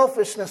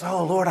selfishness.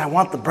 Oh Lord, I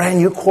want the brand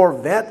new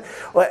Corvette.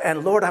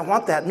 And Lord, I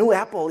want that new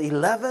Apple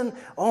 11.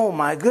 Oh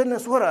my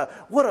goodness, what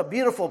a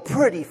beautiful,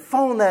 pretty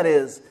phone that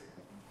is.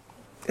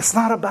 It's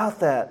not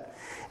about that.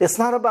 It's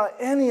not about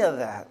any of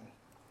that.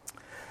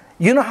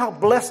 You know how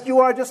blessed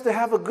you are just to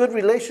have a good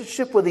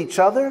relationship with each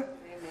other?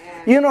 Amen.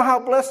 You know how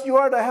blessed you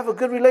are to have a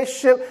good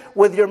relationship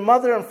with your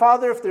mother and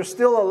father if they're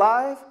still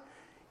alive?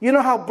 You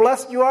know how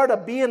blessed you are to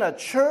be in a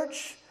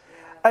church?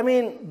 I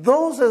mean,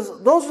 those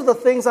are the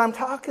things I'm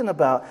talking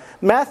about.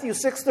 Matthew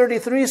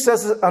 6:33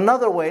 says it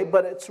another way,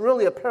 but it's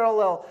really a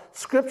parallel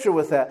scripture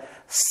with that.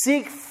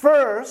 Seek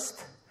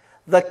first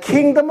the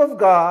kingdom of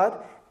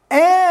God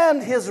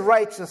and His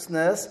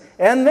righteousness.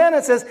 And then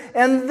it says,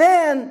 and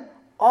then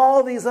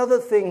all these other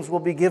things will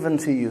be given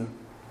to you.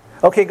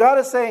 Okay, God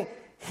is saying,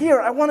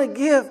 here, I want to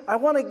give, I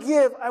want to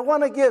give, I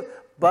want to give.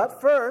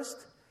 But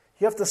first,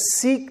 you have to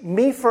seek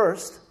me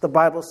first, the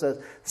Bible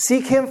says.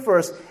 Seek Him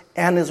first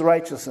and His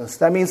righteousness.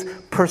 That means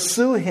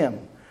pursue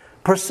Him.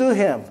 Pursue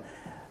Him.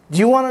 Do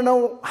you want to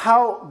know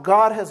how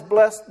God has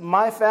blessed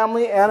my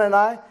family, Ann and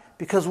I?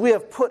 Because we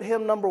have put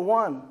Him number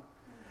one.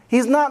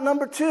 He's not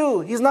number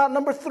two. He's not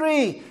number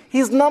three.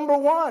 He's number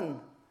one. Amen.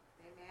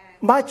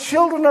 My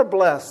children are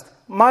blessed.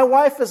 My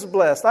wife is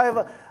blessed. I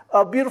have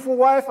a beautiful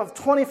wife of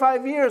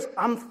 25 years.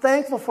 I'm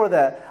thankful for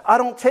that. I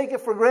don't take it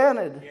for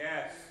granted.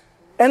 Yes.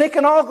 And it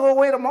can all go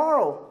away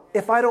tomorrow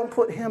if I don't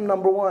put Him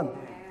number one.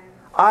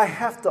 I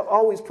have to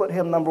always put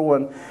Him number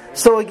one.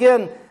 So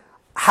again,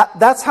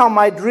 that's how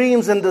my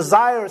dreams and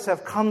desires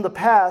have come to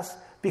pass,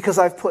 because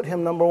I've put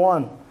Him number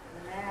one.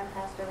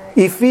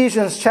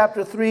 Ephesians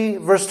chapter 3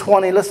 verse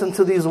 20. Listen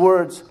to these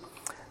words.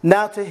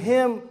 Now to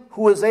Him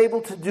who is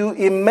able to do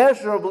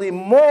immeasurably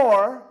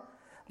more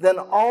than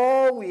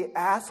all we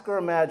ask or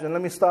imagine.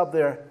 Let me stop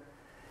there.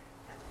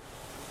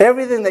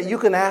 Everything that you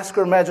can ask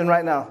or imagine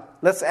right now.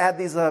 Let's add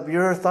these up.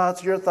 Your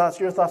thoughts, your thoughts,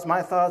 your thoughts,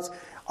 my thoughts.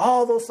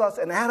 All those thoughts,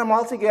 and add them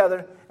all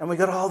together. And we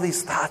got all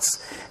these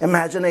thoughts,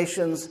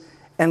 imaginations.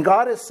 And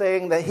God is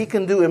saying that He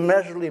can do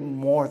immeasurably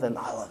more than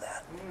all of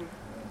that.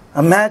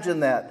 Imagine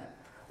that.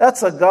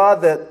 That's a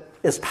God that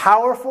is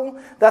powerful.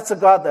 That's a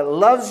God that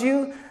loves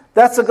you.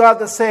 That's a God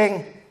that's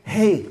saying,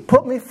 hey,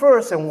 put me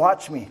first and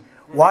watch me.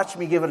 Watch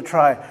me give it a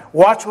try.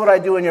 Watch what I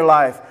do in your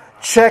life.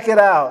 Check it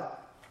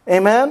out.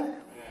 Amen?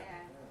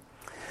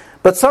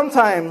 But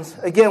sometimes,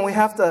 again, we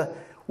have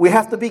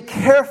to be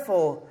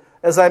careful,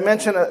 as I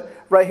mentioned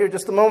right here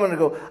just a moment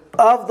ago,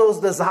 of those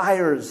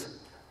desires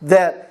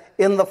that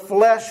in the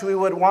flesh we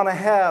would want to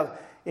have.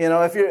 You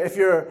know, if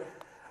you're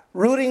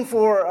rooting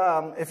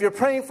for, if you're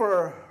praying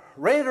for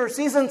Raider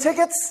season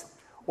tickets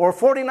or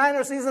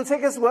 49er season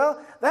tickets,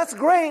 well, that's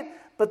great,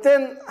 but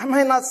then I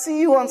might not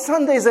see you on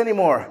Sundays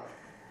anymore.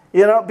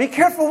 You know, be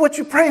careful what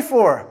you pray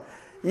for.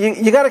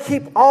 You got to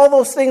keep all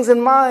those things in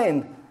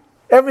mind.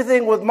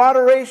 Everything with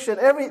moderation.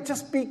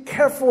 Just be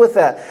careful with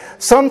that.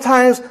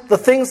 Sometimes the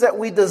things that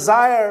we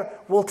desire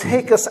will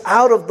take us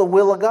out of the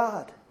will of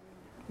God.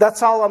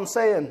 That's all I'm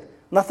saying.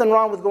 Nothing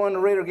wrong with going to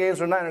Raider games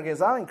or Niner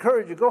games. I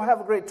encourage you, go have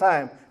a great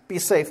time. Be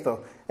safe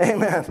though.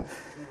 Amen.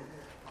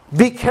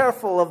 Be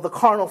careful of the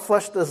carnal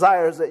flesh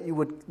desires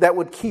that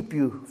would keep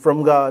you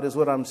from God, is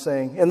what I'm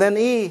saying. And then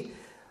E,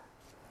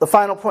 the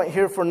final point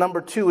here for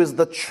number 2 is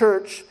the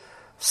church.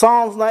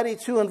 Psalms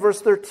 92 and verse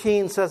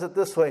 13 says it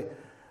this way.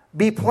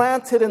 Be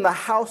planted in the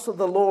house of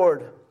the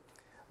Lord.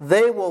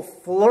 They will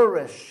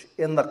flourish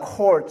in the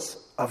courts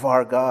of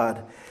our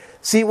God.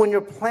 See, when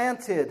you're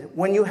planted,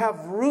 when you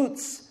have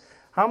roots,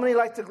 how many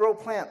like to grow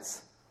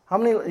plants?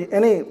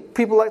 Any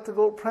people like to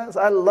grow plants?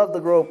 I love to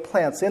grow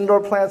plants, indoor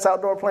plants,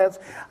 outdoor plants.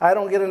 I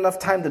don't get enough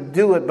time to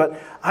do it, but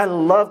I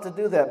love to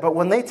do that. But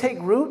when they take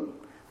root,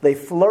 they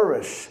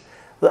flourish.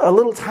 A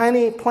little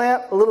tiny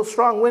plant, a little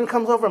strong wind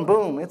comes over and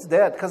boom, it's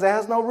dead because it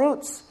has no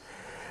roots.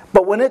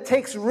 But when it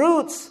takes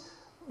roots,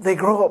 they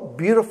grow up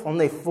beautiful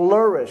and they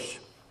flourish.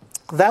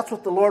 That's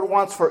what the Lord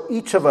wants for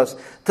each of us,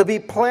 to be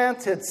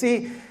planted.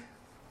 See,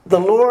 the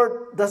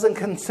Lord doesn't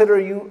consider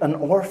you an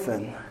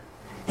orphan.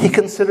 He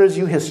considers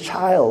you His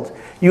child.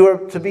 You are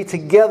to be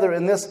together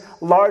in this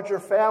larger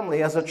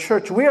family as a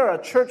church. We are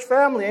a church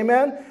family,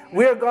 amen?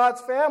 We are God's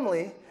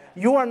family.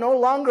 You are no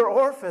longer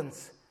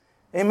orphans.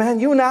 Amen?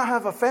 You now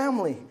have a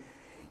family.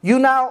 You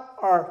now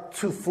are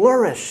to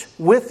flourish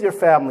with your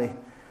family.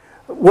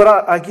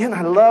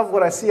 I love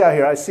what I see out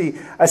here. I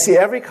see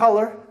every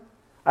color.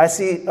 I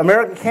see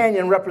American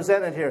Canyon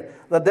represented here.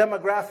 The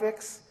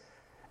demographics.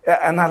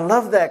 And I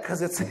love that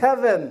because it's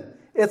heaven.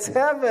 It's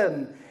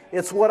heaven.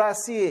 It's what I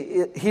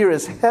see here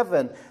is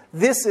heaven.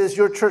 This is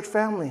your church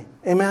family.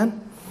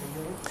 Amen?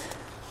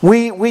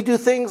 We do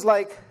things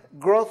like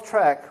Growth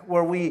Track,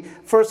 where we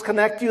first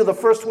connect you. The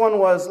first one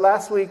was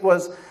last week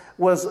was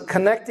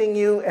connecting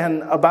you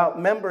and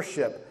about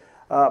membership.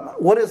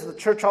 What is the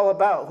church all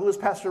about? Who is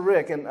Pastor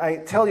Rick? And I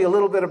tell you a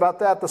little bit about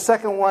that. The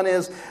second one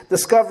is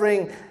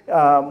discovering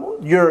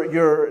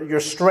your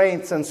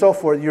strengths and so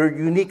forth, your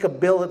unique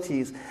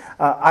abilities.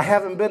 I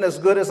haven't been as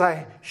good as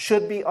I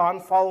should be on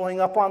following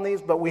up on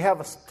these, but we have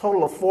a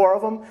total of 4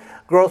 of them.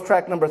 Growth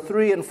Track number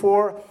 3 and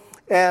 4.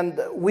 And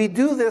we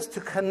do this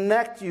to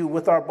connect you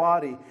with our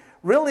body.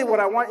 Really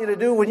what I want you to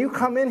do when you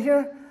come in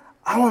here,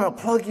 I want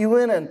to plug you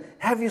in and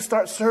have you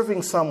start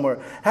serving somewhere.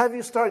 Have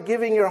you start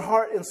giving your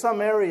heart in some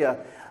area.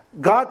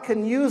 God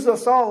can use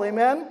us all,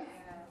 amen?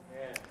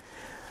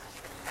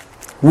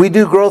 We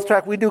do Growth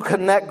Track, we do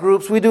connect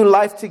groups, we do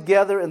life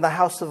together in the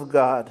house of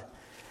God.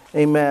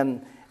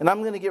 Amen. And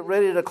I'm going to get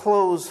ready to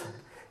close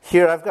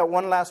here. I've got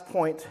one last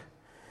point.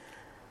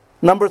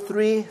 Number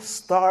 3,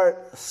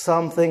 start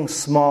something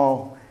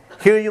small.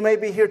 Here you may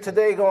be here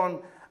today going,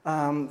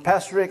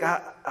 Pastor Rick,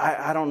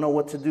 I don't know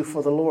what to do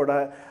for the Lord.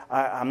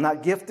 I'm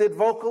not gifted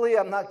vocally.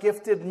 I'm not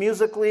gifted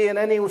musically in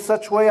any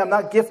such way. I'm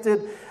not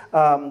gifted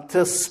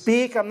to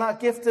speak. I'm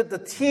not gifted to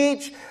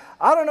teach.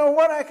 I don't know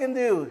what I can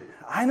do.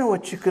 I know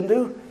what you can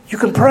do. You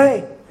can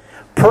pray.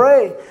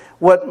 Pray.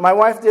 What my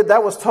wife did,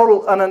 that was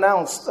total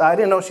unannounced. I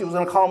didn't know she was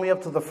going to call me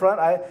up to the front.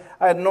 I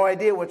had no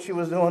idea what she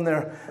was doing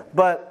there.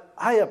 But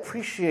I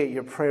appreciate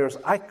your prayers.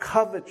 I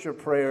covet your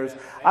prayers.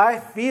 I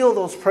feel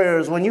those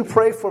prayers. When you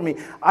pray for me,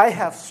 I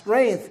have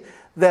strength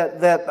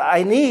that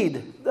I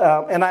need.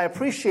 And I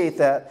appreciate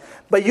that.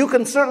 But you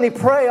can certainly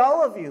pray,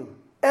 all of you.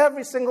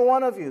 Every single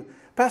one of you.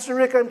 Pastor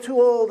Rick, I'm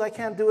too old. I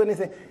can't do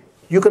anything.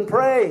 You can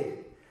pray.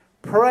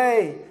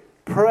 Pray.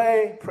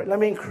 Pray, pray. Let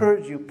me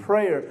encourage you.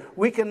 Prayer.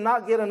 We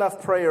cannot get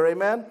enough prayer.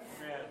 Amen?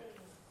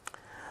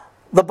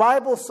 The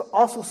Bible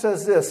also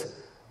says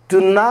this. Do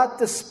not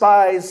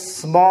despise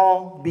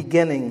small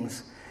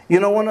beginnings. You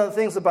know, one of the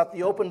things about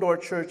the Open Door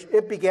Church,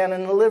 it began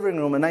in the living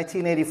room in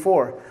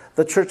 1984.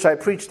 The church I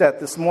preached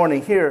at this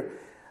morning here.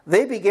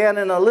 They began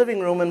in a living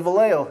room in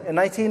Vallejo in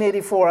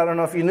 1984. I don't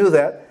know if you knew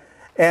that.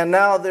 And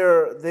now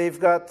they've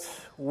got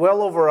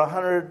well over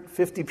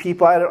 150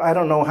 people. I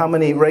don't know how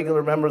many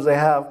regular members they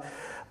have.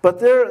 But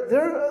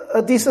they're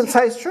a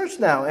decent-sized church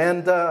now,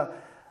 and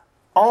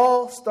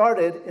all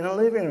started in a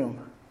living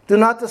room. Do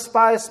not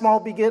despise small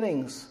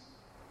beginnings.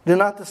 Do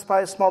not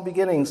despise small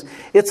beginnings.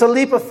 It's a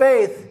leap of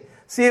faith.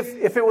 See,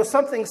 if it was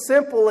something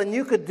simple and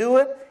you could do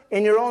it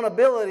in your own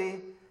ability,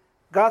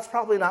 God's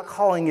probably not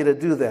calling you to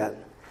do that.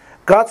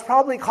 God's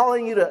probably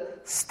calling you to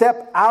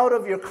step out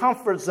of your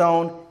comfort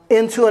zone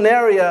into an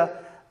area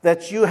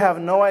that you have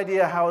no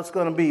idea how it's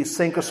going to be,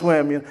 sink or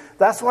swim.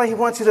 That's why He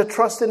wants you to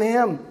trust in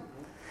Him.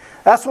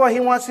 That's why He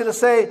wants you to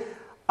say,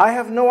 I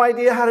have no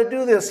idea how to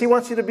do this. He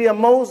wants you to be a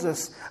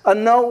Moses, a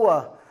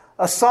Noah,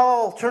 a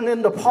Saul turned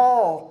into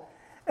Paul.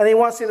 And He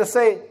wants you to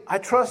say, I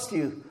trust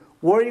you.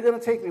 Where are you going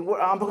to take me?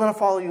 I'm going to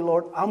follow you,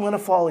 Lord. I'm going to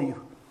follow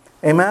you.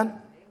 Amen?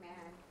 Amen.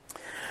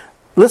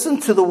 Listen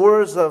to the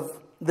words of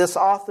this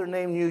author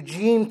named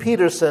Eugene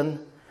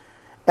Peterson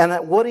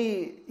and what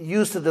he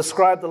used to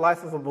describe the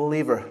life of a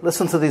believer.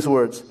 Listen to these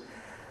words.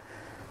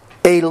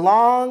 A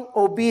long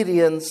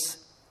obedience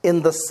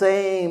in the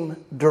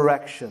same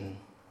direction.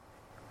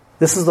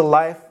 This is the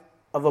life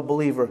of a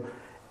believer.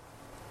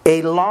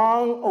 A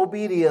long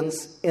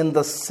obedience in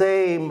the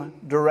same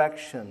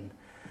direction.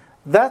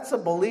 That's a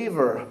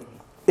believer.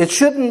 It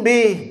shouldn't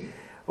be,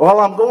 well,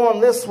 I'm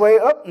going this way,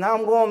 up, now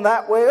I'm going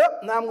that way,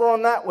 up, now I'm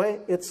going that way.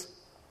 It's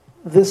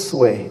this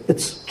way.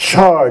 It's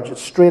charge.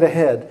 It's straight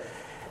ahead.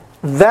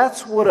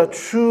 That's what a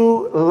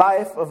true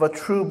life of a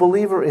true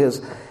believer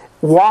is.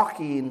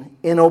 Walking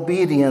in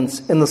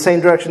obedience in the same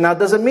direction. Now,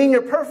 does it mean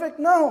you're perfect?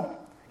 No.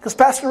 Because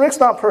Pastor Rick's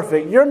not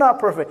perfect. You're not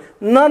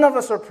perfect. None of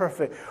us are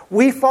perfect.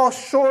 We fall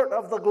short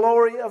of the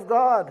glory of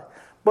God.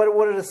 But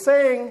what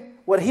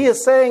he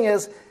is saying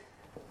is,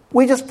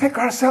 we just pick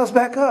ourselves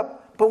back up.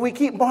 But we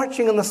keep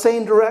marching in the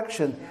same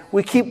direction.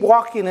 We keep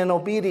walking in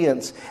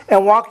obedience.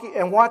 And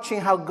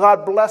watching how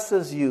God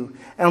blesses you.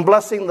 And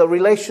blessing the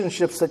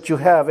relationships that you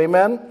have.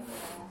 Amen?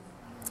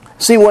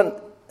 See, when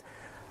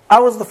I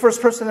was the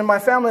first person in my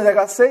family that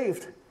got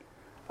saved.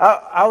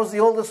 I was the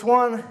oldest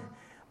one.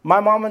 My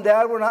mom and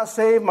dad were not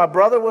saved. My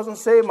brother wasn't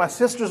saved. My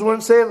sisters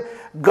weren't saved.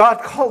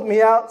 God called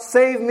me out,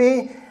 saved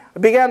me. I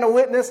began to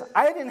witness.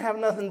 I didn't have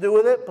nothing to do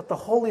with it, but the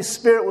Holy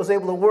Spirit was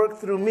able to work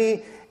through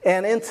me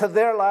and into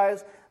their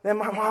lives. Then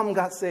my mom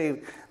got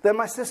saved. Then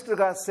my sister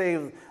got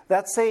saved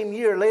that same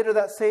year, later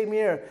that same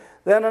year.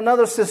 Then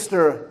another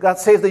sister got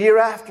saved the year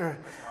after.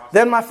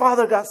 Then my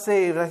father got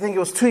saved. I think it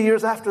was 2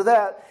 years after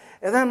that.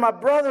 And then my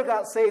brother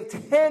got saved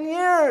 10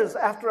 years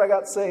after I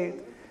got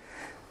saved.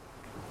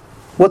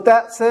 What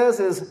that says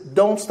is,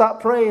 don't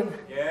stop praying.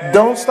 Yeah.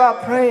 Don't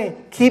stop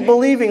praying. Keep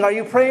believing. Are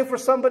you praying for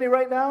somebody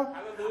right now?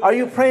 Hallelujah. Are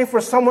you praying for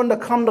someone to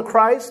come to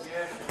Christ?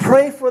 Yes.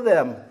 Pray for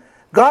them.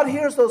 God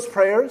hears those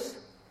prayers.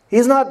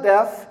 He's not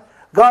deaf.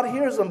 God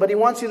hears them, but He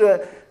wants you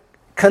to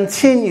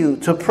continue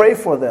to pray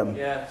for them.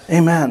 Yes.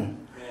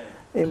 Amen.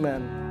 Amen.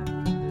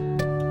 Amen.